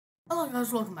Hello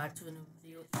guys, welcome back to another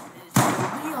video.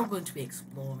 We are going to be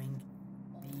exploring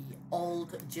the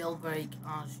old Jailbreak,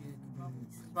 as you can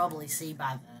probably see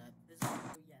by the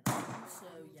so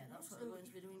yeah, that's what we're going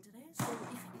to be doing today. So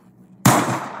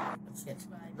if you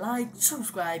like,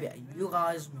 subscribe, you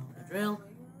guys know the drill.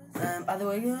 By the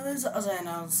way guys, as I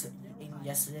announced in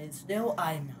yesterday's video,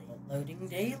 I'm now uploading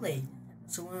daily.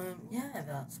 So yeah,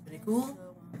 that's pretty cool.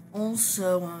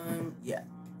 Also yeah.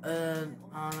 And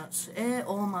that's it.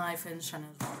 All my friends'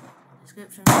 channels will be in the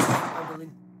description.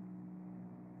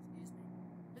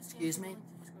 Excuse me.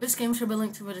 This game should be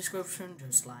linked to the description,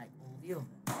 just like all the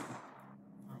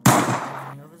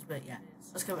others. But yeah,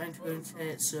 let's get into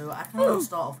it. So I can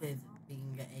start off with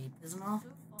being a prisoner.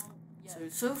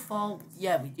 So far,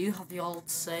 yeah, we do have the old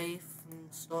safe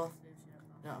and stuff.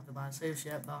 We don't have to buy safes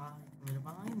yet, but I'm gonna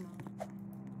buy them.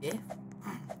 Yeah.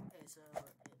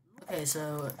 Okay,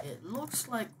 so it looks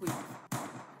like we.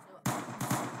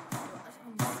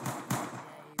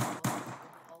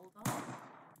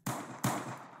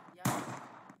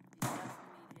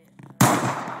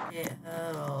 Hit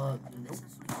her or nope.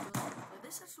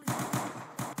 This actually.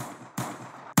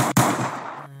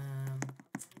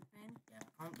 Yeah,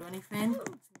 can't do anything.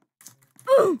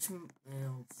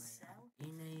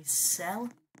 In a cell.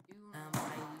 I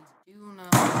do know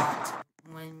that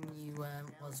when you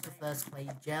was to first play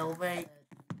Jailbreak,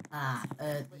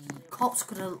 the cops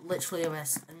could have literally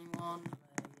arrest anyone,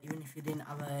 even if you didn't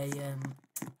have a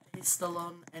pistol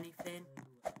on anything.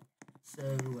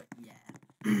 So yeah.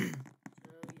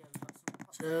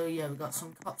 So yeah, we got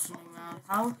some cops running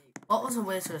around. What was a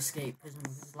way to escape prison?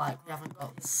 Because like we haven't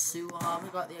got the sewer, we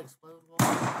got the exploded wall.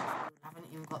 We haven't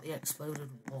even got the exploded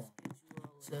wall.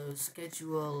 So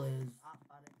schedule is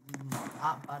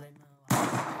at bad.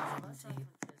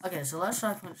 Okay, so let's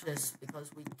try to punch this because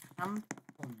we can punch.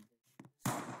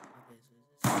 Okay, so is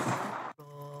this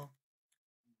or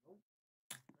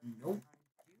nope.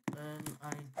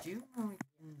 I do know we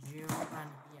can jump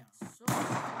and yeah.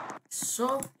 So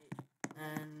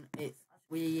and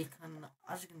we can,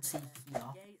 as you can see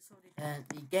here,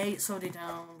 the gate's already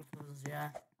down because yeah.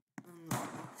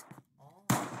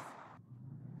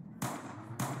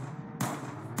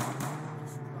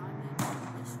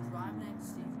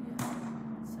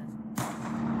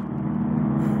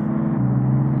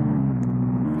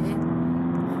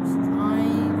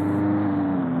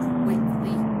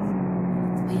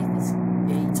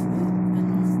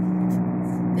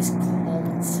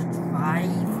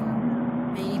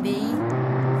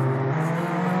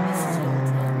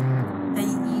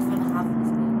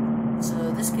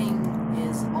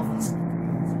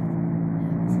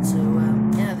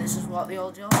 What the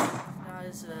old job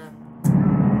guys they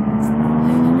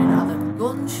didn't have a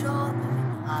gun shop, they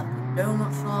didn't have the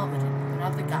donut shop, they didn't even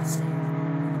have the gas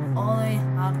station. All they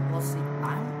had was the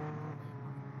bank.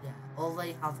 Yeah, all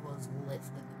they had was literally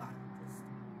the bank.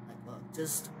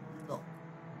 Just look.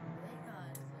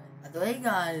 By the way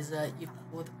guys, you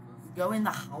would go in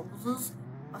the houses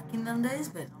back in them days,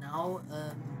 but now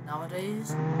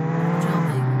nowadays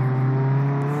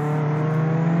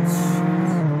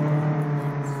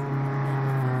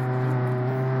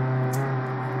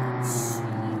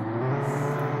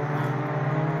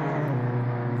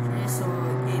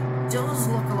does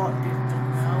look a lot different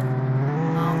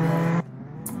now.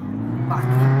 Back in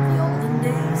the olden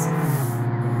days,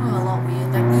 a lot weird.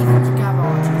 Like even the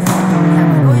garages. Yeah,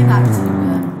 we're going back to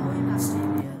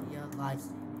yeah, like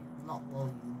not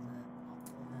volume,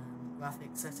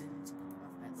 graphic settings,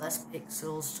 less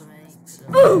pixels to make, so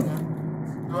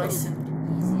nice and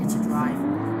easier to drive.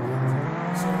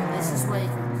 So this is where you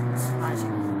can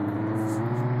actually.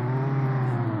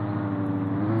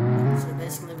 So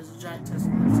basically, there's a giant test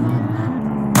on the top.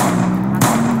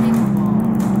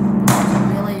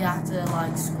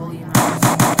 Like scroll your mouse.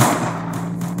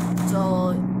 So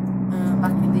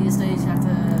back in these days you had to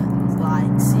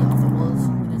like see off the walls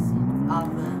and have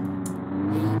a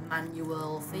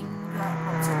manual thing that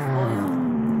pops up for you.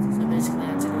 So basically I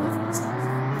had to do everything stuff.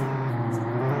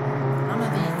 None of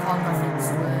the car graphics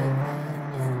were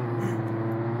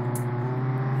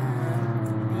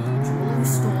the jewelry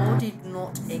store did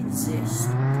not exist.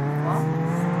 So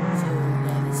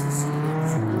yeah, this is the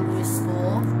jewelry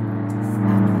store.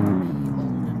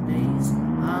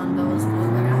 And there was no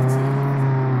variety.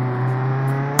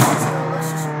 So let's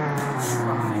just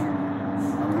try.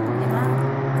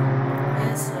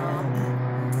 Yes,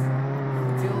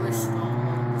 jewelry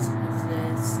stores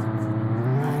exist.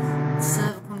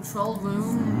 Server control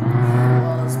room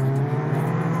was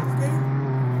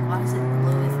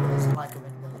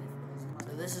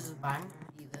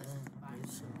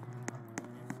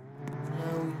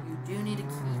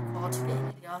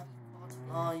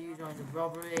Oh, you joined the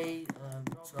robbery.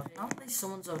 So apparently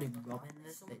someone's already robbing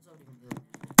this. This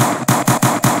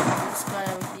guy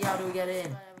over here, how do we get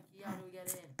in?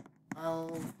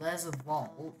 Well, there's a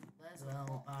vault.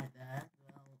 Well, right there.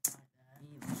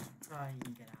 Let's try and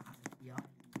get out of here.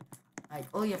 Like,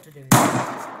 all you have to do is do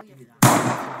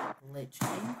that. Glitch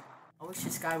in. I wish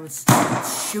this guy was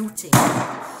shooting.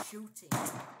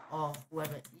 Or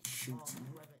whoever is shooting.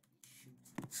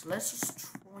 So let's just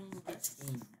try and get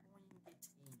in.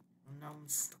 And now I'm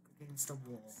stuck against the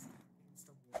wall.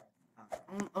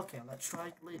 Okay, let's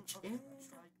try glitch in.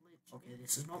 Okay,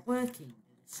 this is not working.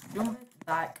 Let's jump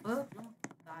back up.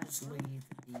 Just leave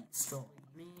the store.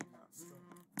 I mean,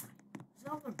 is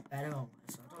that one better or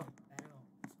worse? I don't know.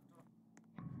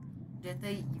 Did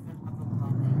they even have a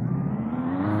lobby?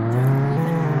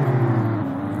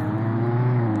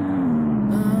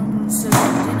 So they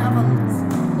didn't have a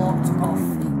lot of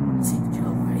things in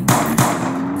Jailbreak.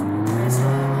 There's they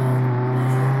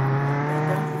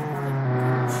don't even have a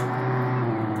beach.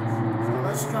 So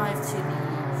let's drive to the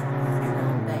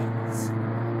criminal base,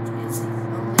 which is the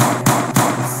only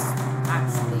place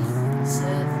actually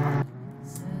server.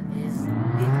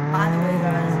 By the way,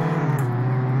 guys,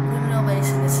 criminal base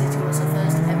in the city was the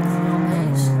first ever criminal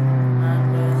base,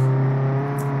 and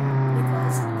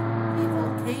because the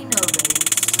volcano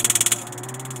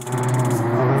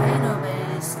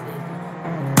base did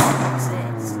not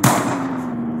exist.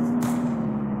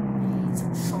 These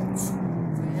shots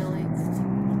really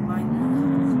on my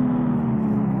nerves,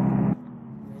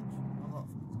 which a lot of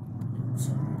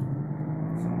so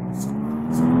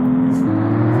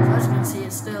as you can see,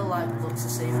 it still like looks the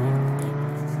same.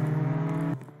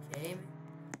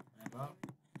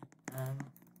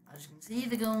 As you can see,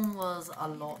 the gun was a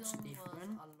lot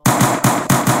different.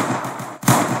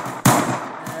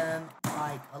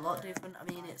 Like a lot different. I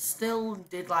mean, it still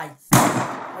did like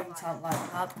point out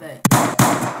like that, but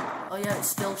oh yeah, it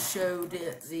still showed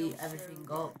it the everything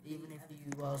up, even if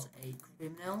you was a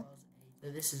criminal.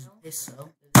 So this is pistol.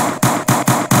 And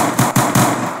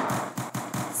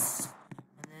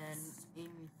then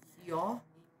in here,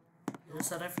 there's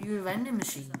had a few vending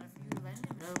machines.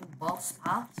 No boss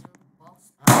pass.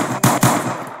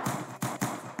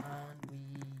 And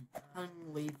we can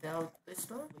leave out this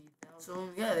store.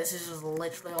 So yeah, this is just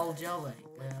literally all Jailbreak.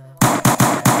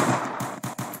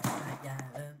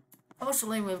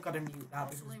 Fortunately, we've got to mute that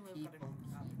because people keep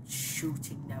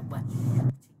shooting their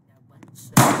weapons.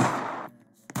 So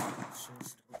it's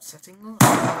just upsetting.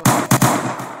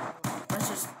 Let's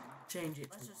just change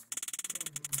it to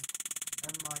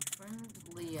and my friend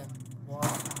Liam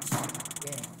was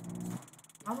game.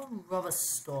 How about ROBUX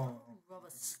store?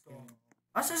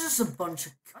 That's just a bunch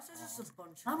of.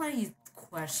 How many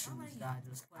questions did I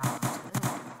just ask?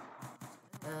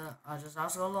 I just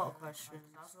asked a lot of questions.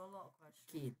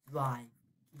 Kid, drive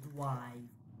it.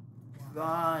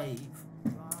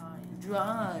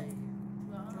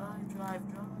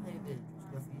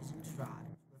 Refusing to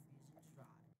drive.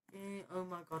 Oh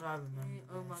my god, I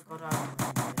remember.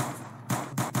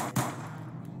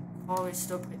 Car is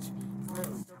stuck, it's being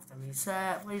closed. After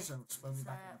reset, please don't throw me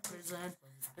back in prison.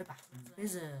 Go back in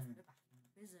prison.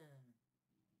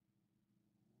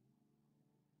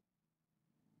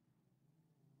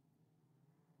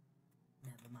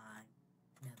 Never mind.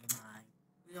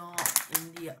 We are in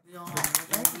the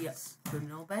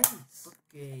criminal base.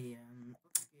 Okay,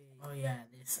 oh yeah,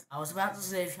 this. I was about to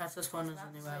say if you have to spawn us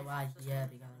anywhere, why? Yeah,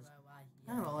 because I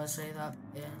don't always say that,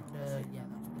 and yeah, that's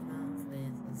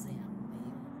because the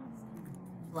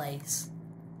place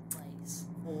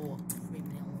for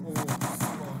criminal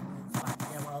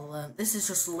yeah, well, this is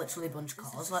just literally a bunch of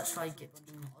cars. Let's try and get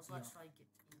in here.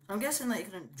 I'm guessing that you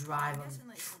couldn't drive on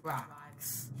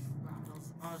tracks.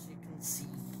 As you can see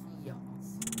here, I'm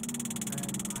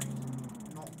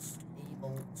not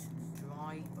able to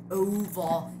drive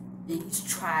over these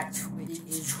tracks, which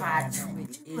is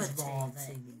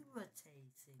irritating.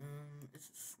 This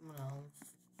is someone else.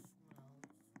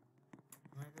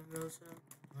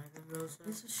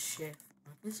 This is shift.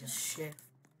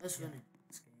 Let's run it.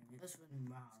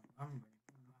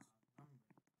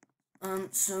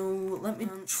 So let me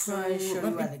try and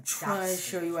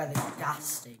show you where the gas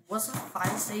station. What's a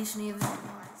fire station even? I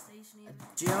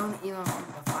don't even think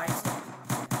a fire station.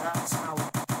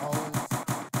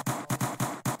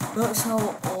 That's how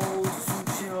old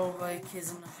Jailbreak is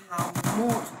and how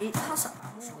much it has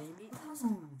actually.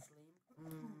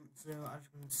 So as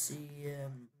you can see,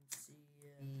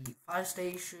 the fire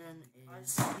station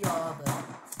is here, but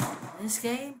in this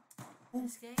game,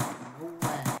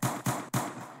 nowhere.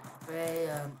 Okay,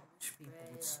 I wish people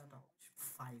would stop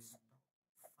fighting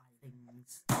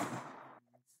things.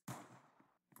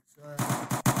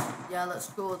 yeah, let's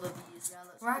go to these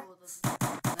tracks. Let's go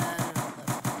over here.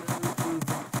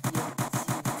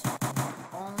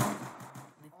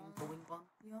 Anything going on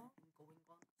here?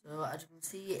 So as you can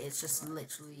see, it's just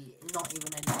literally not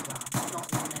even any grass, not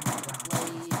even any grass.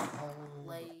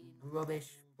 Plain, rubbish,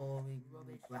 boring,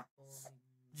 grass,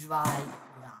 dry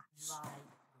grass.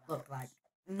 Look, like,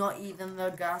 not even the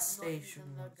gas station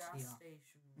was here.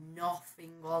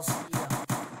 Nothing was here.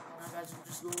 Now guys, I'm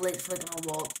just literally gonna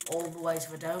walk all the way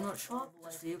to the donut shop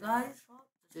to see you guys,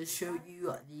 to show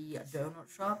you the donut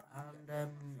shop,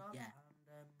 and yeah,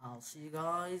 I'll see you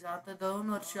guys at the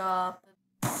donut shop.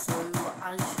 So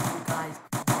as you guys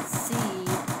can see,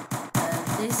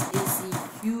 this is the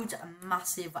huge,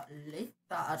 massive lift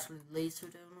that actually leads to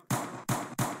the donut shop.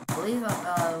 I believe that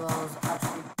there was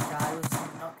actually a guy with some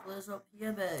binoculars up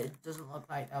here, but it doesn't look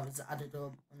like that was added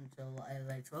up until a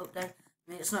later update.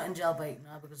 I mean, it's not in Jailbreak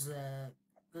now because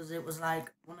it was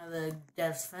like one of the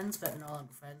devs' friends, but we're no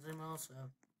longer friends anymore. So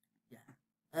yeah,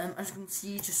 as you can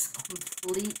see, just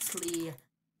completely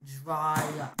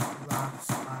dry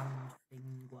grassland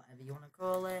thing, whatever you want to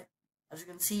call it. As you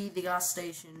can see, the gas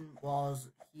station was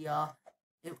here.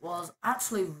 It was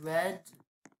actually red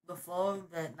before,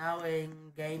 but now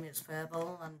in game it's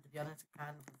purple, and to be honest, I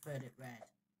kind of preferred it red.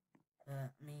 I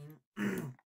mean,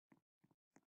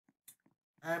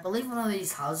 I believe one of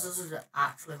these houses is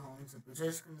actually haunted, but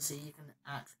as you can see, you can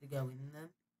actually go in them.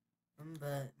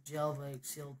 But Jailbreak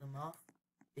sealed them off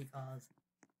because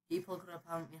people could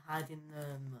apparently hide in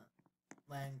them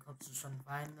when cops were trying to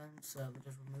find them, so they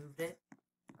just removed it.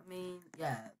 I mean,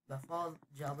 yeah, before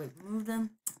Jailbreak removed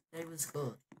them, they was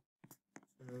good.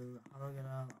 So, how do I get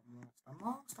out? I'm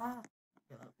lost.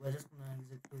 Okay, look, we're just gonna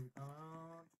exit through the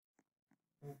garage.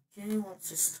 Okay, what's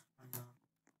this?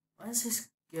 Where's this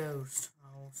ghost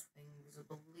house thing? Because I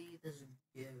believe there's a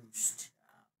ghost.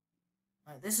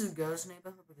 Right, this is ghost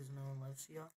neighborhood because no one lives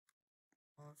here.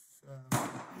 Also,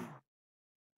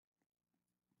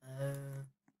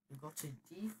 we got a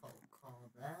default car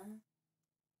there.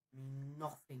 I mean,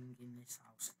 nothing in this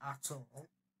house at all.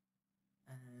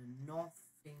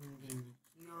 Nothing in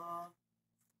here.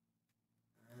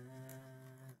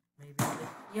 Maybe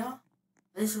here.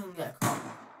 This one get a car.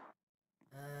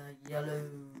 Yellow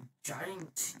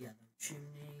giant yellow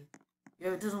chimney.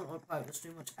 Yeah, it doesn't look like there's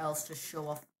too much else to show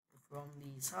off from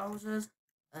these houses.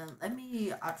 Let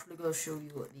me actually go show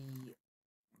you the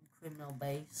criminal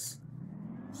base.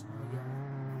 So yeah,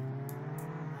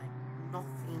 like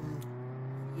nothing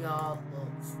here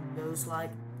goes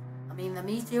like. I mean, the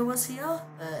meteor was here,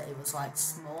 but it was like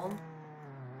small,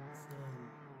 so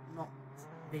not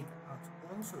big at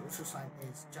all. So it was just like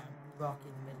this giant rock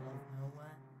in the middle of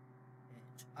nowhere.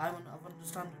 Which I wouldn't have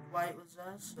understood why it was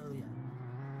there. So yeah.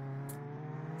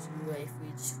 So if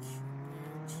we just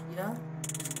keep here,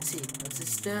 you can see there's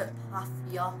this dirt path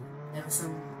here. There was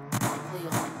some clear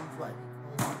homes, whatever you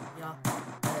call them here.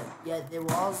 Yeah, there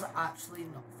was actually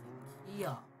nothing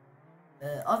here.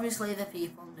 Obviously, the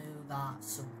people knew that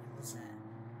something was there.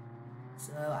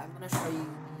 So I'm gonna show you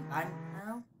the bank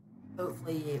now.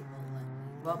 Hopefully, it will let me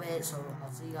rob it. So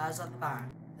I'll see you guys at the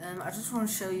bank. I just want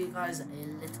to show you guys a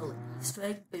little Easter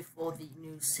egg before the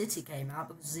new city came out,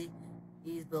 because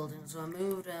these buildings were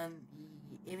moved and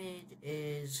the image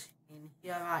is in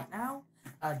here right now.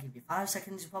 I'll give you 5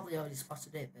 seconds. You probably already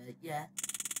spotted it, but yeah.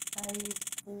 5,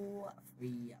 4,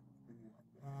 3, 2,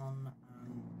 1,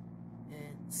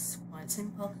 and it's quite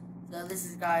simple. So this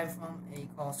is a guy from a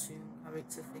cartoon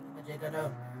character thingamajig. I don't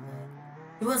know.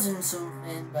 He was in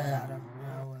something, but I don't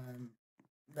know.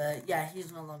 But yeah,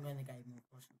 he's no longer in the game,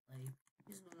 unfortunately.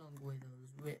 He's no longer with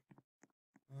us. RIP.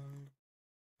 And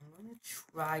I'm going to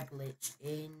try glitch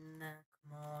in.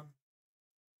 Come on.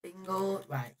 Bingo.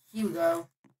 Right, here we go.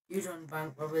 You done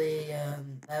bank robbery.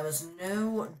 There was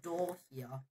no door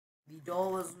here. The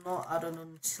door was not added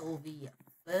until the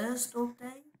first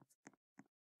update.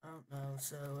 I don't know.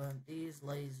 So these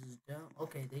lasers don't.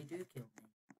 Okay, they do kill me.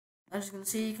 As you can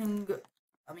see, you can go.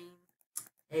 I mean,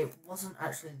 it wasn't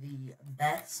actually the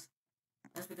best.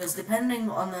 That's because depending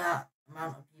on the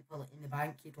amount of people in the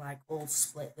bank, you'd like all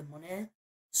split the money.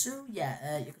 So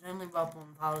yeah, you can only rob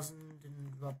 1,000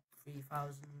 and rob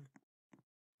 3,000.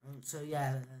 So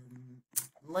yeah,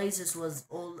 lasers was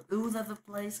all over the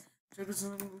place. So as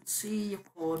you can see, you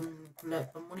couldn't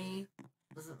collect the money.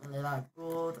 Wasn't really that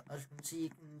good. As you can see, you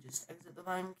can just exit the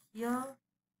bank here.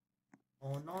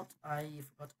 Or not. I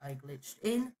forgot I glitched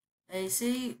in. You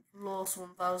see, lost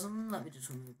 1,000. Let me just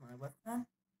remove my webcam.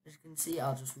 As you can see,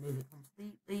 I'll just remove it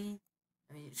completely.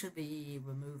 I mean, it should be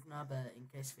removed now, but in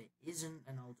case if it isn't,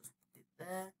 then I'll just put it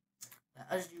there. But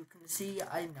as you can see,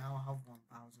 I now have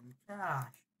 1,000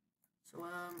 cash. So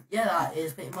yeah, that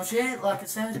is pretty much it. Like I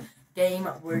said, game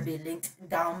will be linked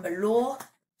down below.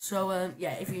 So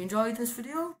yeah, if you enjoyed this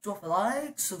video, drop a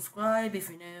like, subscribe if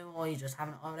you're new or you just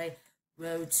haven't already.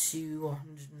 Road to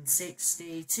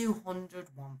 160, 200,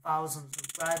 1,000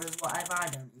 subscribers, whatever, I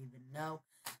don't even know.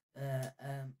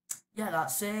 Yeah,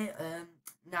 that's it.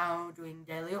 Now doing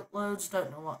daily uploads,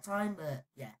 don't know what time, but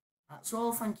yeah, that's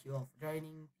all. Thank you all for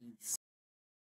joining. Peace.